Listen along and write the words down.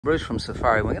Bruce from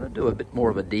Safari. We're going to do a bit more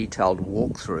of a detailed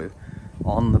walkthrough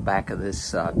on the back of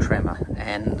this Tremor,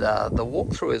 and the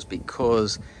walkthrough is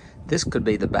because this could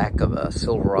be the back of a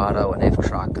Silverado, an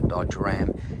F-Truck, a Dodge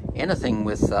Ram, anything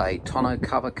with a tonneau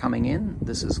cover coming in.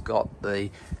 This has got the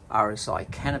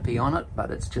RSI canopy on it, but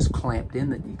it's just clamped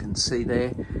in that you can see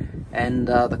there, and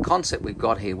the concept we've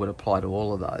got here would apply to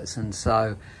all of those. And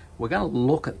so we're going to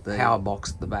look at the power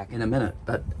box at the back in a minute,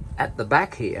 but at the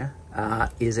back here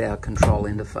is our control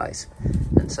interface.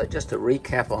 And so just to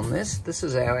recap on this, this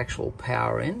is our actual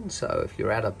power in. So if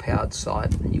you're at a powered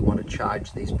site and you want to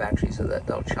charge these batteries so that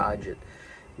they'll charge at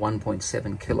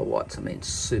 1.7 kilowatts, I mean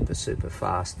super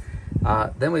fast.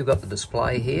 Then we've got the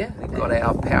display here. We've got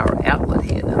our power outlet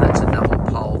here. Now that's a double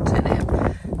pole 10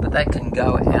 amp, but that can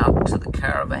go out to the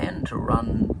caravan to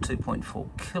run 2.4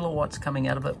 kilowatts coming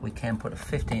out of it. We can put a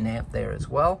 15 amp there as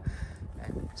well.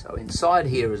 So inside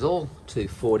here is all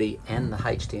 240 and the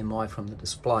HDMI from the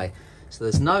display. So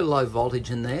there's no low voltage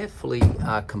in there, fully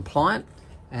compliant.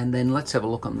 And then let's have a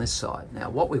look on this side. Now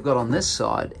what we've got on this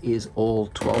side is all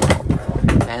 12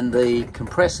 volt. And the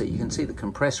compressor, you can see the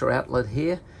compressor outlet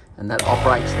here, and that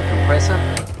operates the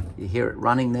compressor. You hear it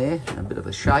running there, a bit of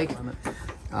a shake.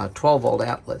 12 volt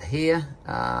outlet here,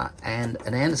 and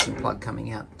an Anderson plug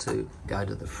coming out to go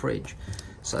to the fridge.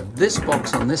 So this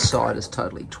box on this side is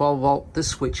totally 12 volt. This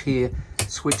switch here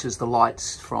switches the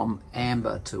lights from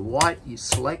amber to white. You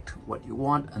select what you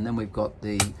want, and then we've got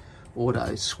the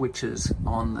auto switches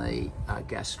on the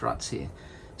gas struts here.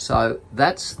 So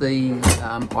that's the,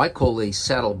 I call these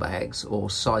saddlebags or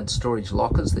side storage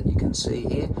lockers that you can see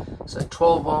here. So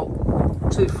 12 volt,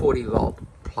 240 volt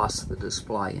plus the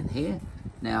display in here.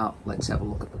 Now let's have a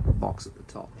look at the box at the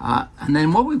top. And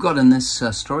then what we've got in this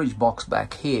storage box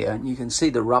back here, and you can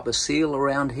see the rubber seal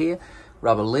around here,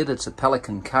 rubber lid, it's a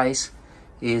Pelican case,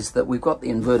 is that we've got the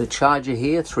inverter charger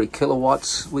here, 3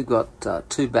 kilowatts. We've got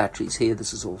 2 batteries here.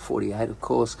 This is all 48 of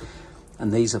course,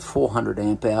 and these are 400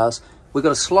 amp hours. We've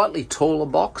got a slightly taller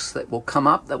box that will come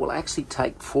up that will actually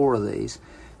take 4 of these,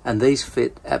 and these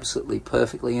fit absolutely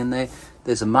perfectly in there.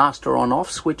 There's a master on off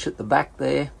switch at the back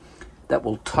there that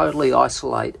will totally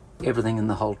isolate everything in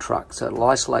the whole truck. So it'll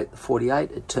isolate the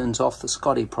 48, it turns off the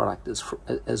Scotty product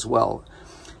as well.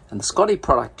 And the Scotty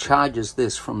product charges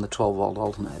this from the 12 volt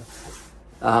alternator.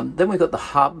 Then we've got the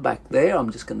hub back there.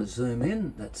 I'm just going to zoom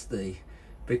in. That's the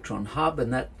Victron hub,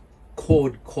 and that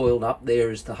cord coiled up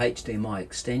there is the HDMI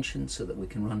extension so that we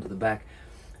can run to the back.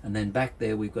 And then back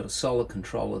there we've got a solar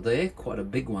controller there, quite a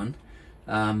big one.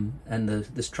 And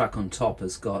this truck on top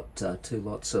has got 2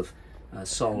 lots of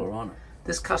solar on it.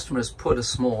 This customer has put a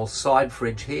small side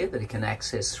fridge here that he can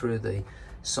access through the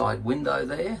side window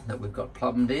there that we've got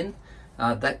plumbed in.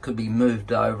 That could be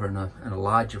moved over and a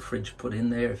larger fridge put in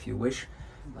there if you wish.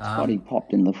 Scotty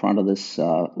popped in the front of this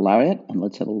Lariat, and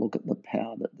let's have a look at the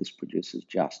power that this produces.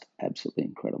 Just absolutely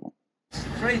incredible.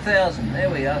 3,000, there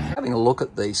we are. Having a look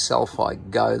at the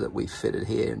Selfie Go that we fitted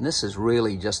here, and this is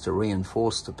really just to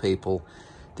reinforce to people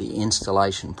the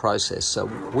installation process. So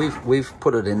we've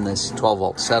put it in this 12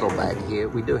 volt saddlebag here.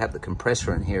 We do have the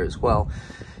compressor in here as well.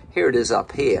 Here it is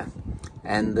up here,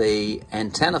 and the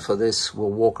antenna for this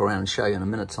we'll walk around and show you in a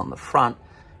minute. It's on the front,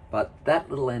 but that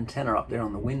little antenna up there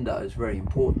on the window is very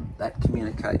important. That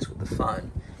communicates with the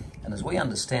phone, and as we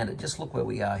understand it, just look where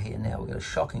we are here now. We've got a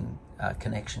shocking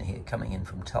connection here coming in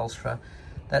from Telstra.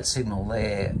 That signal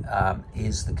there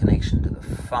is the connection to the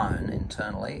phone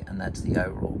internally, and that's the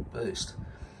overall boost.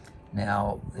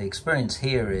 Now, the experience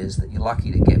here is that you're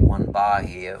lucky to get 1 bar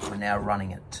here. We're now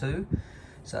running at 2.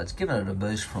 So it's given it a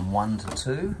boost from 1 to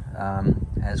 2,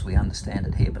 as we understand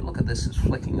it here. But look at this, it's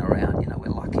flicking around. You know, we're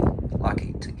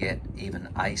lucky to get even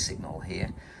a signal here.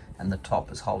 And the top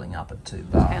is holding up at 2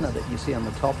 bars. The antenna that you see on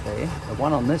the top there, the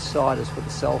one on this side is for the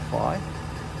Selfie,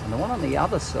 and the one on the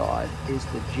other side is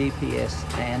the GPS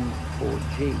and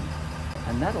 4G.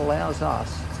 And that allows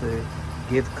us to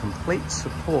give complete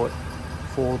support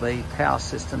for the power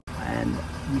system. And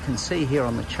you can see here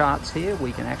on the charts here,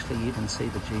 we can actually even see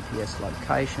the GPS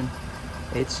location.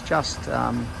 It's just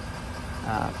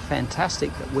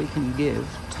fantastic that we can give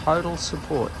total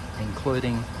support,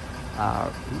 including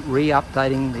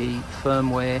re-updating the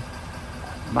firmware,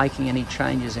 making any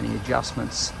changes, any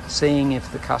adjustments, seeing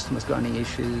if the customer's got any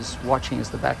issues, watching as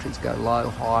the batteries go low,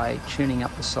 high, tuning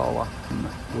up the solar.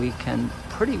 We can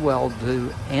pretty well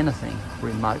do anything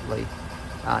remotely,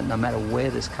 no matter where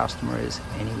this customer is,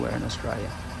 anywhere in Australia.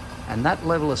 And that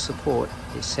level of support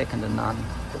is second to none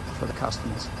for the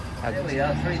customers. There we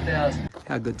are, 3,000.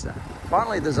 How good's that?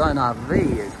 Finally, the Zone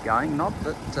RV is going. Not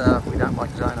that we don't like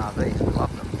Zone RVs, we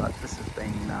love them, but this has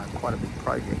been quite a big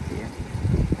project here.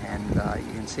 And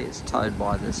you can see it's towed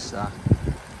by this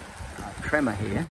Tremor here.